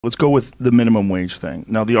Let's go with the minimum wage thing.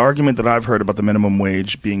 Now, the argument that I've heard about the minimum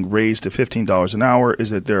wage being raised to $15 an hour is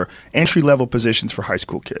that they're entry-level positions for high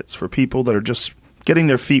school kids, for people that are just getting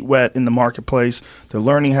their feet wet in the marketplace. They're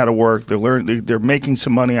learning how to work. They're making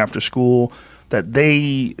some money after school. That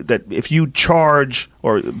if you charge,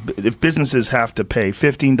 or if businesses have to pay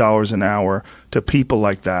 $15 an hour to people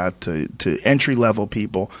like that, to entry-level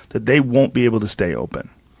people, that they won't be able to stay open.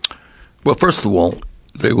 Well, first of all,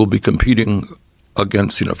 they will be competing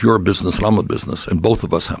against, if you're a business and I'm a business, and both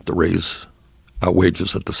of us have to raise our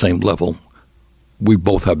wages at the same level, we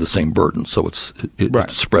both have the same burden, so it's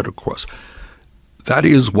spread across. That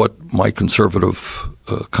is what my conservative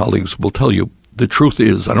colleagues will tell you. The truth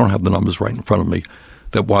is, I don't have the numbers right in front of me,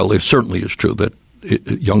 that while it certainly is true that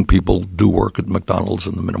young people do work at McDonald's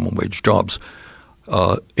and the minimum wage jobs,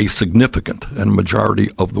 a significant and majority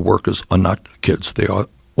of the workers are not kids. They are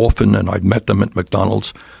often, and I've met them at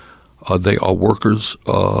McDonald's, they are workers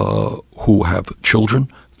who have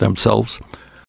children themselves.